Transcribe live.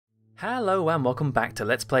Hello and welcome back to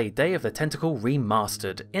Let's Play Day of the Tentacle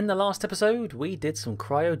Remastered. In the last episode we did some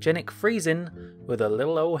cryogenic freezing with a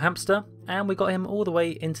little old hamster and we got him all the way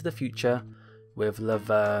into the future with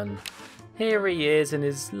Laverne. Here he is in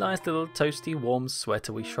his nice little toasty warm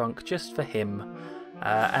sweater we shrunk just for him.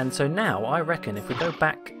 And so now I reckon if we go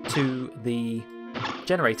back to the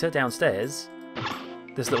generator downstairs,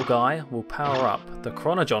 this little guy will power up the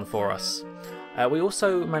Chronogon for us. We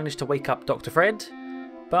also managed to wake up Dr. Fred,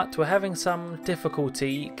 but we're having some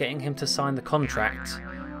difficulty getting him to sign the contract,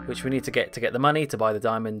 which we need to get the money to buy the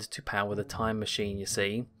diamond to power the time machine, you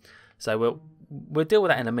see. So we'll deal with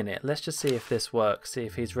that in a minute. Let's just see if this works, see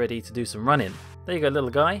if he's ready to do some running. There you go, little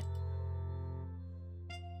guy.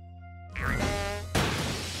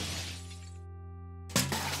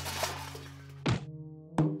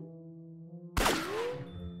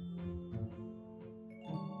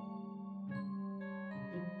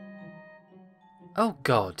 Oh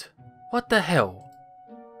God, what the hell?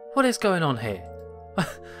 What is going on here?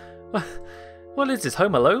 What is this,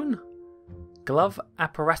 Home Alone? Glove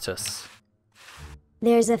apparatus.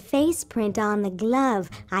 There's a face print on the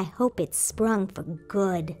glove. I hope it's sprung for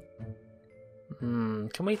good.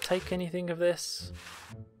 Can we take anything of this?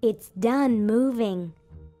 It's done moving.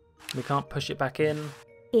 We can't push it back in?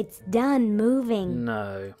 It's done moving.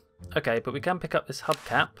 No. Okay, but we can pick up this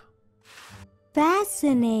hubcap.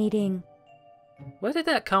 Fascinating. Where did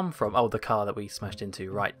that come from? Oh, the car that we smashed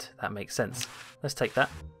into. Right, that makes sense. Let's take that.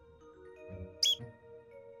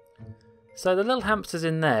 So the little hamster's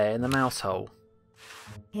in there, in the mouse hole.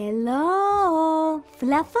 Hello,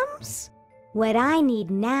 Fluffems? What I need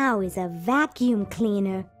now is a vacuum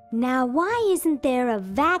cleaner. Now, why isn't there a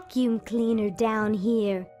vacuum cleaner down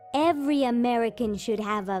here? Every American should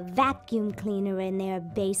have a vacuum cleaner in their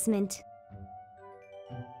basement.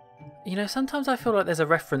 You know, sometimes I feel like there's a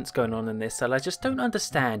reference going on in this and I just don't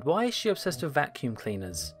understand. Why is she obsessed with vacuum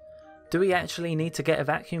cleaners? Do we actually need to get a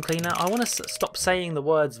vacuum cleaner? I want to stop saying the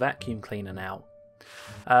words vacuum cleaner now.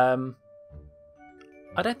 I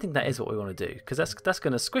don't think that is what we want to do, because that's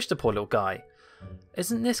going to squish the poor little guy.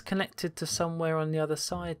 Isn't this connected to somewhere on the other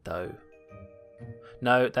side, though?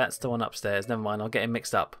 No, that's the one upstairs. Never mind, I'll get him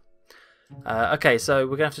mixed up. Okay, so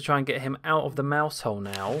we're going to have to try and get him out of the mouse hole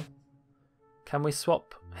now. Can we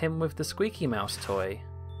swap him with the squeaky mouse toy?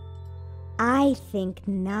 I think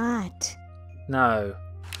not. No.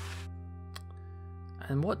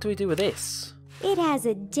 And what do we do with this? It has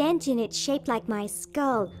a dent in it shaped like my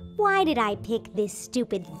skull. Why did I pick this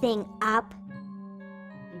stupid thing up?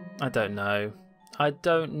 I don't know. I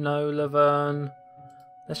don't know, Laverne.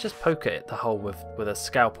 Let's just poke it the hole with a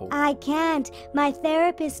scalpel. I can't. My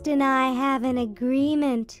therapist and I have an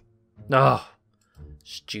agreement. Oh,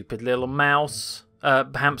 stupid little mouse.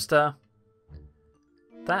 Hamster.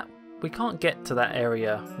 We can't get to that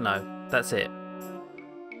area. No, that's it.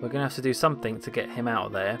 We're going to have to do something to get him out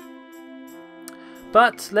of there.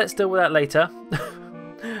 But let's deal with that later.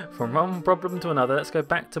 From one problem to another, let's go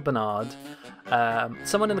back to Bernard.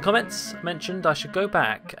 Someone in the comments mentioned I should go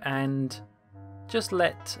back and just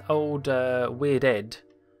let old Weird Ed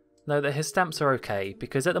know that his stamps are okay,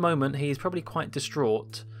 because at the moment he's probably quite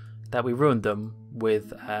distraught that we ruined them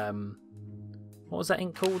with what was that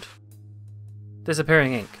ink called?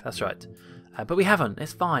 Disappearing ink, that's right. But we haven't,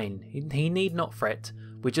 it's fine. He need not fret.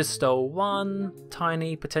 We just stole one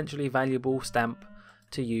tiny, potentially valuable stamp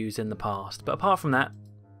to use in the past. But apart from that,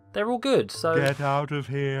 they're all good, so... Get out of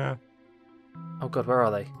here. Oh God, where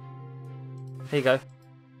are they? Here you go.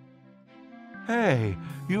 Hey,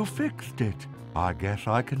 you fixed it. I guess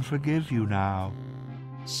I can forgive you now.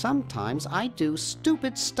 Sometimes I do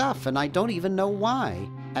stupid stuff and I don't even know why.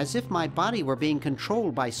 As if my body were being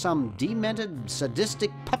controlled by some demented,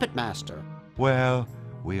 sadistic puppet master. Well,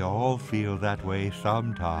 we all feel that way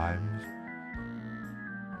sometimes.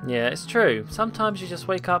 Yeah, it's true. Sometimes you just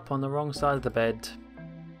wake up on the wrong side of the bed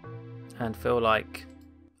and feel like,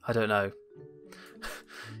 I don't know,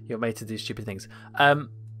 you're made to do stupid things.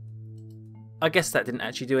 I guess that didn't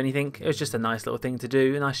actually do anything. It was just a nice little thing to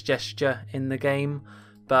do, a nice gesture in the game.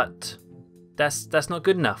 But that's not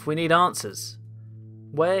good enough. We need answers.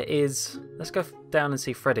 Where is... Let's go down and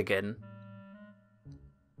see Fred again.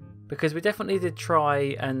 Because we definitely did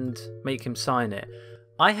try and make him sign it.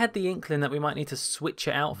 I had the inkling that we might need to switch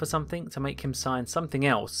it out for something to make him sign something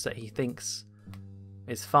else that he thinks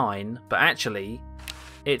is fine. But actually,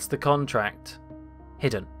 it's the contract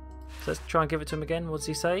hidden. So let's try and give it to him again. What does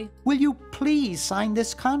he say? Will you please sign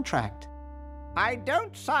this contract? I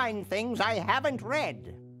don't sign things I haven't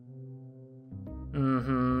read.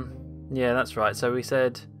 Yeah, that's right. So we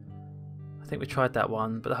said... I think we tried that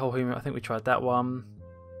one. But the whole humour... I think we tried that one.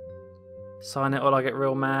 Sign it or I get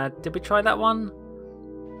real mad. Did we try that one?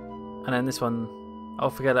 And then this one, oh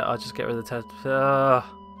forget it, I'll just get rid of the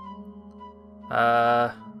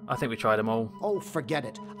I think we tried them all. Oh, forget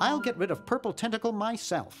it. I'll get rid of Purple Tentacle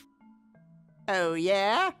myself. Oh,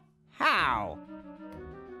 yeah? How?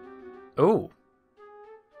 Oh.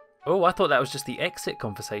 Oh, I thought that was just the exit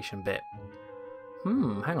conversation bit.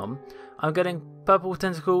 Hang on. I'm getting Purple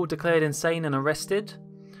Tentacle declared insane and arrested.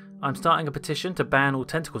 I'm starting a petition to ban all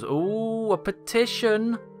tentacles. Ooh, a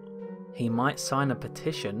petition! He might sign a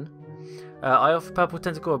petition. I offered Purple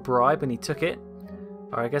Tentacle a bribe and he took it.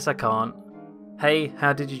 Or I guess I can't. Hey,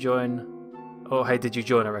 how did you join? Or hey, did you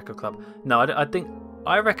join a record club? No,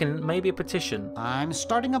 I reckon maybe a petition. I'm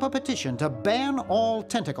starting up a petition to ban all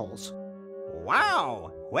tentacles.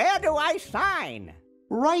 Wow! Where do I sign?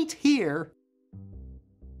 Right here.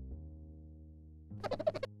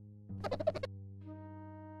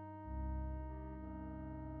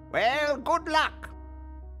 Well, good luck.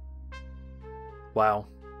 Wow.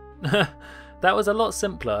 That was a lot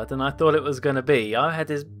simpler than I thought it was going to be. I had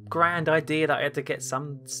this grand idea that I had to get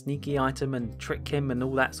some sneaky item and trick him and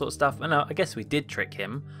all that sort of stuff. And I guess we did trick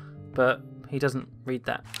him, but he doesn't read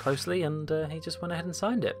that closely and he just went ahead and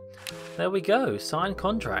signed it. There we go, signed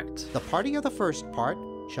contract. The party of the first part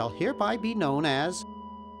shall hereby be known as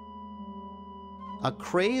a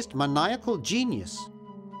crazed maniacal genius.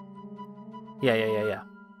 Yeah.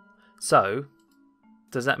 So,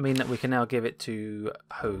 does that mean that we can now give it to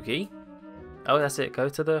Hoagie? Oh, that's it. Go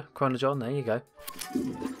to the Chronojon. There you go.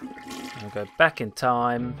 We'll go back in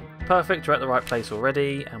time. Perfect. We're at the right place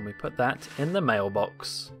already. And we put that in the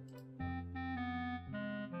mailbox.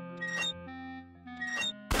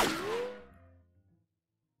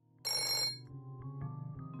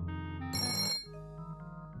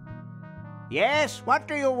 Yes, what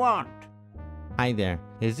do you want? Hi there.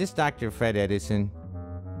 Is this Dr. Fred Edison?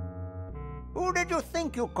 Who did you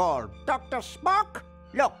think you called? Dr. Spock?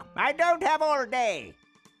 Look, I don't have all day.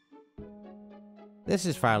 This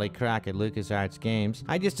is Farley Crock at LucasArts Games.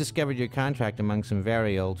 I just discovered your contract among some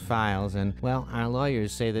very old files, and, well, our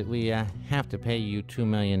lawyers say that we have to pay you $2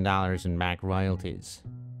 million in back royalties.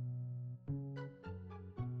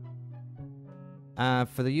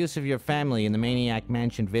 For the use of your family in the Maniac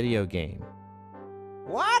Mansion video game.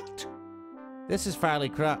 What? This is Farley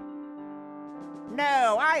Crock.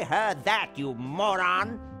 No, I heard that, you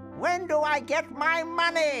moron. When do I get my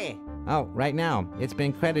money? Oh, right now. It's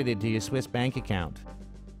been credited to your Swiss bank account.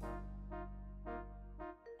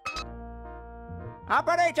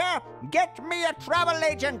 Operator, get me a travel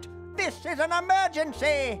agent. This is an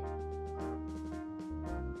emergency.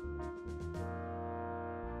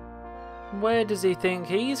 Where does he think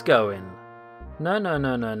he's going? No.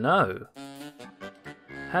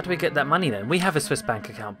 How do we get that money then? We have a Swiss bank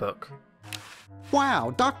account book.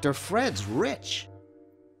 Wow, Dr. Fred's rich.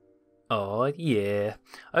 Oh, yeah.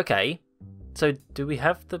 Okay. So, do we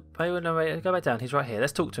have the... Wait, go back down. He's right here.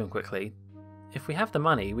 Let's talk to him quickly. If we have the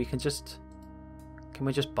money, we can just... Can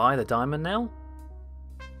we just buy the diamond now?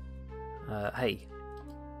 Hey.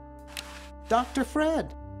 Dr.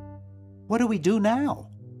 Fred, what do we do now?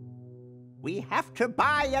 We have to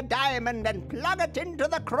buy a diamond and plug it into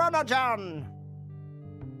the Chronojon.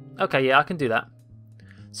 Okay, yeah, I can do that.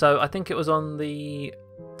 So, I think it was on the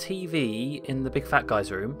TV in the big fat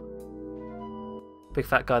guy's room. Big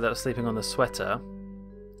fat guy that was sleeping on the sweater. I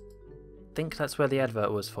think that's where the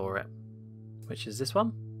advert was for it. Which is this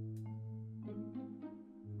one.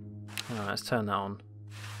 Alright, let's turn that on.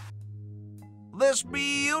 This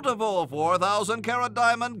beautiful 4,000 carat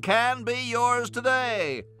diamond can be yours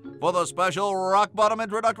today for the special rock bottom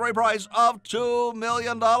introductory price of $2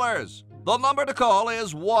 million. The number to call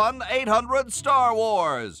is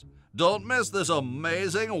 1-800-STAR-WARS. Don't miss this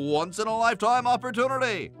amazing once-in-a-lifetime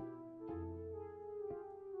opportunity.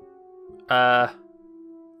 Are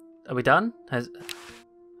we done?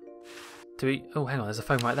 Do we... Oh, hang on, there's a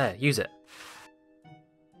phone right there. Use it.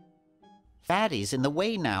 Fatty's in the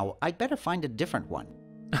way now. I'd better find a different one.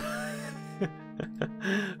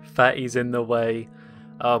 Fatty's in the way.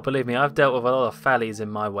 Oh, believe me, I've dealt with a lot of fatties in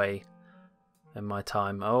my way. In my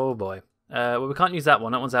time. Oh, boy. Well, we can't use that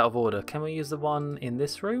one. That one's out of order. Can we use the one in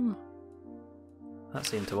this room? That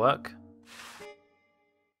seemed to work.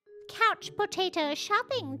 Couch Potato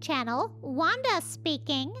Shopping Channel, Wanda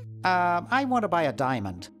speaking. I want to buy a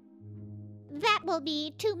diamond. That will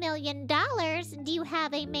be $2 million. Do you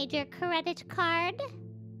have a major credit card?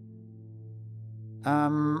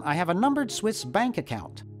 I have a numbered Swiss bank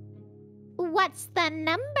account. What's the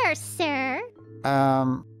number, sir?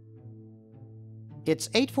 It's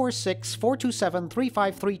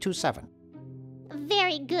 846-427-35327.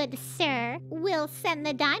 Very good, sir. We'll send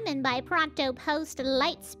the diamond by pronto post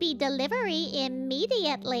lightspeed delivery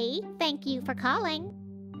immediately. Thank you for calling.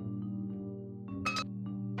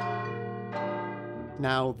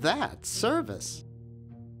 Now that's service.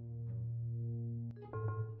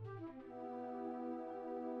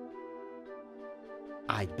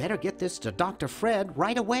 I'd better get this to Dr. Fred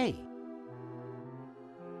right away.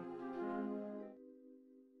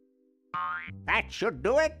 That should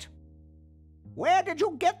do it. Where did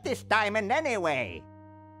you get this diamond anyway?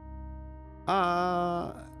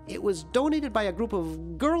 It was donated by a group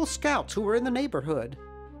of Girl Scouts who were in the neighborhood.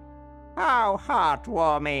 How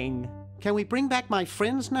heartwarming. Can we bring back my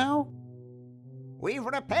friends now? We've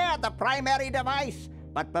repaired the primary device,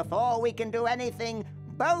 but before we can do anything,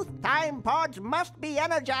 both time pods must be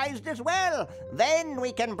energized as well. Then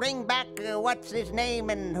we can bring back what's his name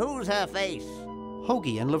and who's her face.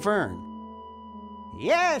 Hoagie and Laverne.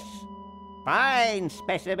 Yes, fine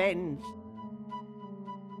specimens.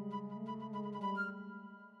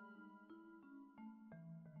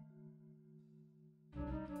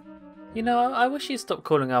 You know, I wish you'd stop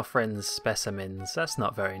calling our friends specimens. That's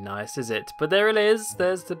not very nice, is it? But there it is.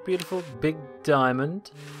 There's the beautiful big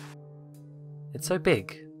diamond. It's so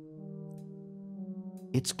big.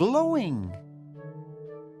 It's glowing.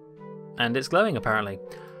 And it's glowing, apparently.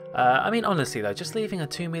 I mean, honestly, though, just leaving a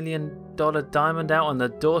 $2 million diamond out on the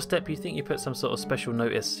doorstep, you think you put some sort of special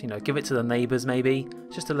notice, you know, give it to the neighbours maybe,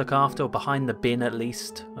 just to look after, or behind the bin at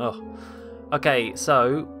least. Oh. Okay,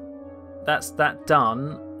 so that's that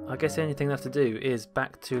done. I guess the only thing left to do is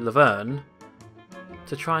back to Laverne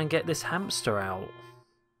to try and get this hamster out.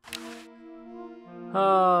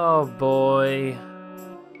 Oh boy.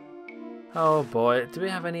 Oh boy. Do we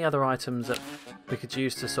have any other items that we could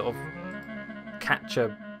use to sort of catch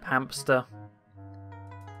a hamster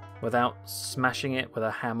without smashing it with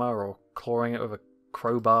a hammer or clawing it with a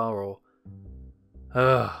crowbar or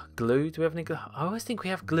glue? Do we have any glue? I always think we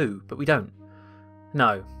have glue, but we don't.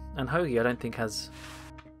 No. And Hoagie I don't think has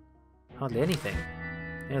hardly anything.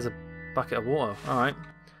 He has a bucket of water. Alright.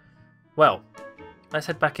 Well, let's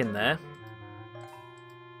head back in there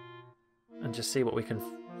and just see what we can...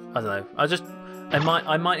 I don't know.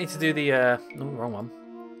 I might need to do the... oh, wrong one.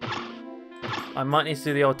 I might need to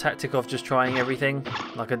do the old tactic of just trying everything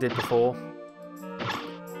like I did before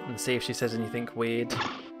and see if she says anything weird.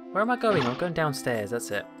 Where am I going? I'm going downstairs,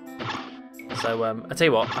 that's it. So, I tell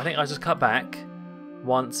you what, I think I'll just cut back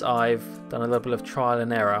once I've done a little bit of trial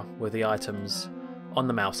and error with the items on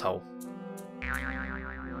the mouse hole.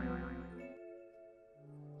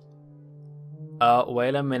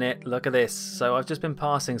 Wait a minute, look at this. So I've just been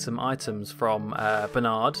passing some items from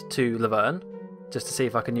Bernard to Laverne, just to see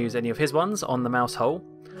if I can use any of his ones on the mouse hole.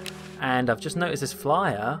 And I've just noticed this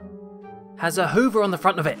flyer has a Hoover on the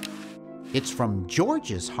front of it. It's from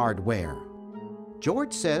George's Hardware.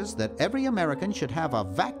 George says that every American should have a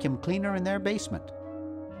vacuum cleaner in their basement.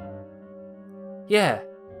 Yeah,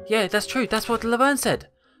 that's true. That's what Laverne said.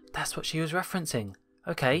 That's what she was referencing.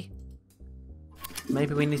 Okay.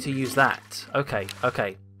 Maybe we need to use that. Okay.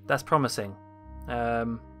 That's promising.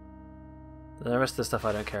 The rest of the stuff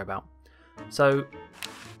I don't care about. So,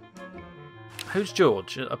 who's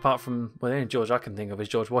George? Apart from, well, the only George I can think of is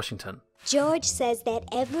George Washington. George says that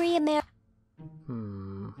every American...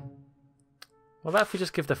 What about if we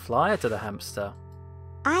just give the flyer to the hamster?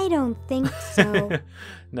 I don't think so.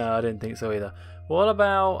 No, I didn't think so either. What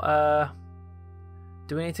about,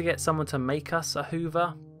 do we need to get someone to make us a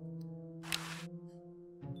Hoover?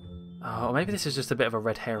 Oh, maybe this is just a bit of a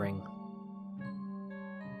red herring.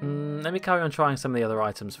 Let me carry on trying some of the other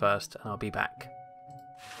items first, and I'll be back.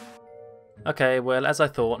 Okay, well, as I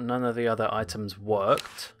thought, none of the other items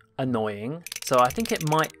worked. Annoying. So I think it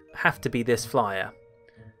might have to be this flyer.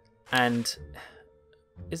 And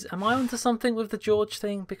am I onto something with the George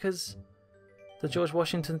thing? Because the George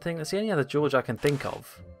Washington thing, that's the only other George I can think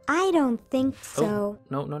of. I don't think so.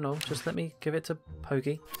 Oh, no. Just let me give it to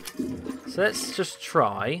Hoagie. So let's just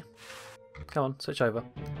try. Come on, switch over.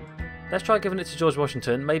 Let's try giving it to George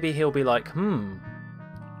Washington. Maybe he'll be like,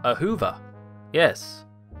 a Hoover. Yes.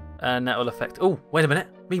 And that will affect... Oh, wait a minute.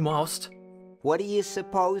 Meanwhile... What do you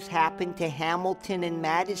suppose happened to Hamilton and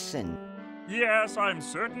Madison? Yes, I'm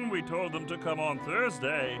certain we told them to come on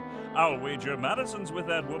Thursday. I'll wager Madison's with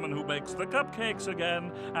that woman who bakes the cupcakes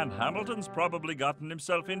again, and Hamilton's probably gotten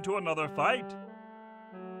himself into another fight.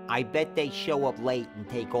 I bet they show up late and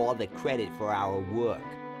take all the credit for our work.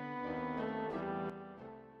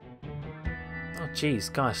 Oh,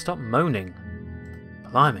 jeez, guys, stop moaning.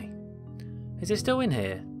 Blimey. Is he still in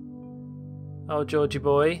here? Oh, Georgie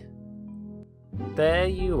boy. There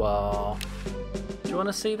you are. Do you want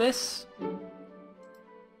to see this?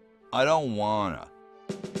 I don't wanna.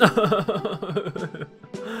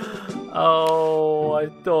 Oh, I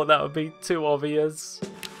thought that would be too obvious.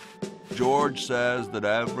 George says that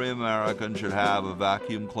every American should have a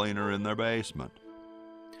vacuum cleaner in their basement.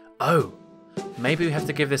 Oh, maybe we have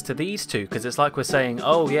to give this to these two, because it's like we're saying,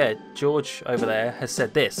 oh yeah, George over there has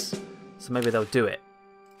said this, so maybe they'll do it.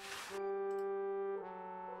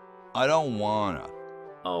 I don't wanna.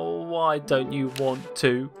 Oh, why don't you want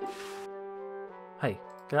to? Hey,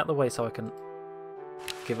 get out of the way so I can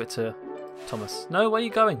give it to Thomas. No, where are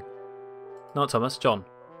you going? Not Thomas, John.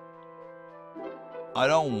 I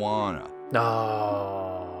don't wanna.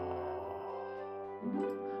 Oh.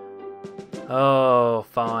 Oh,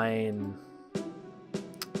 fine.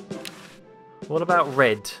 What about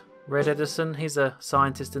Red? Red Edison? He's a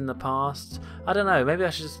scientist in the past. I don't know. Maybe I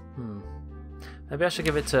should just... Maybe I should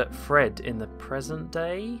give it to Fred in the present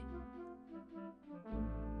day?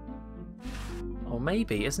 Or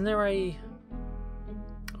maybe, isn't there a...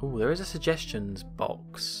 Oh, there is a suggestions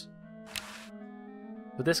box.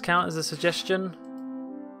 Would this count as a suggestion?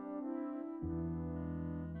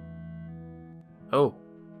 Oh.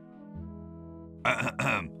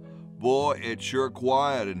 Boy, it's sure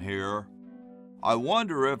quiet in here. I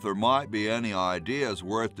wonder if there might be any ideas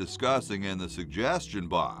worth discussing in the suggestion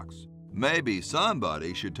box. Maybe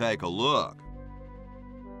somebody should take a look.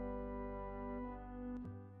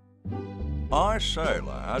 I say,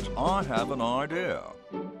 lads, I have an idea.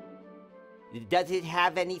 Does it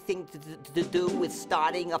have anything to do with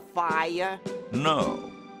starting a fire?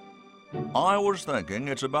 No. I was thinking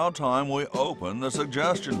it's about time we open the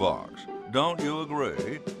suggestion box. Don't you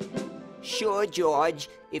agree? Sure, George,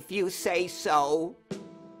 if you say so.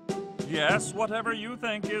 Yes, whatever you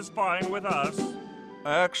think is fine with us.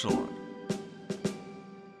 Excellent.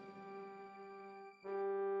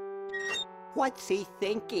 What's he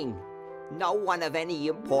thinking? No one of any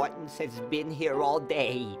importance has been here all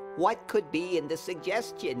day. What could be in the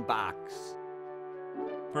suggestion box?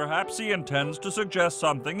 Perhaps he intends to suggest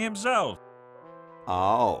something himself.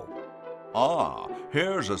 Oh. Ah,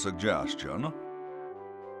 here's a suggestion.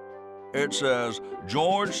 It says,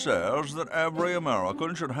 George says that every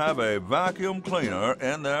American should have a vacuum cleaner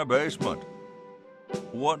in their basement.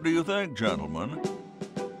 What do you think, gentlemen?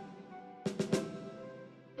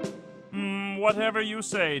 Whatever you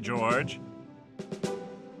say, George.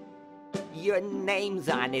 Your name's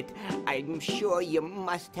on it. I'm sure you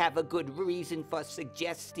must have a good reason for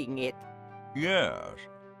suggesting it. Yes.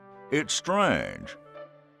 It's strange.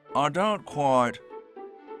 I don't quite...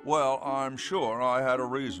 Well, I'm sure I had a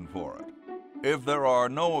reason for it. If there are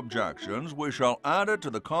no objections, we shall add it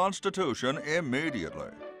to the Constitution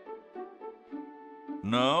immediately.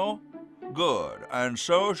 No? Good, and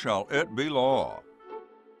so shall it be law.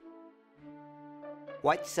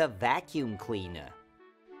 What's a vacuum cleaner?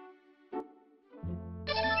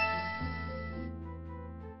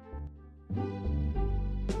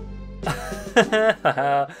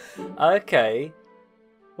 Okay.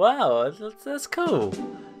 Wow, that's cool.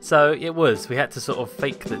 So it was. We had to sort of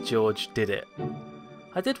fake that George did it.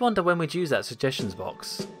 I did wonder when we'd use that suggestions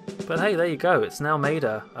box. But hey, there you go. It's now made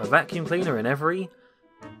a vacuum cleaner in every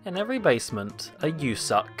basement. A you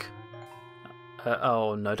suck.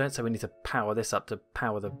 Oh no, don't say we need to power this up to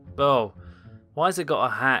power the... Oh, why has it got a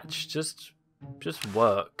hatch? Just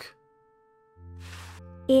work.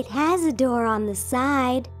 It has a door on the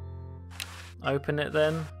side. Open it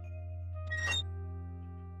then.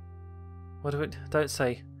 What do it... Don't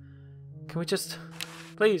say... Can we just...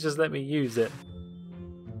 Please just let me use it.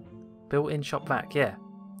 Built-in shop vac, yeah.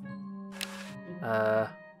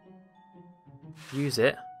 Use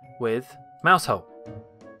it with mouse hole.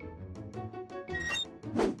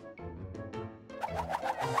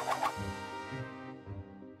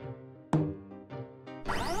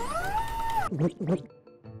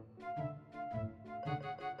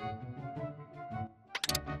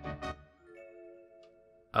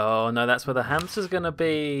 Oh no, that's where the hamster's gonna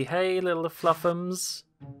be. Hey, little Fluffems.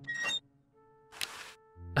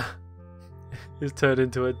 He's turned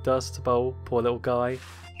into a dust bowl. Poor little guy.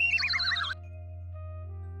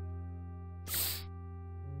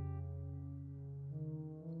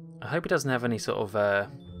 I hope he doesn't have any sort of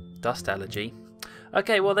dust allergy.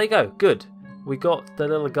 Okay, well there you go. Good. We got the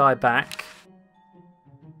little guy back.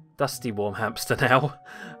 Dusty warm hamster now.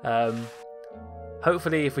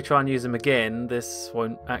 Hopefully if we try and use him again, this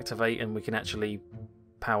won't activate and we can actually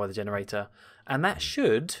power the generator. And that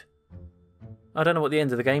should... I don't know what the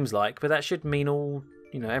end of the game's like, but that should mean all,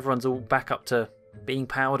 everyone's all back up to being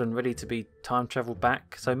powered and ready to be time traveled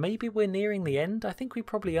back. So maybe we're nearing the end? I think we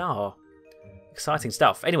probably are. Exciting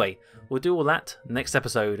stuff. Anyway, we'll do all that next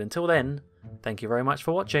episode. Until then, Thank you very much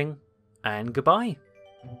for watching, and goodbye.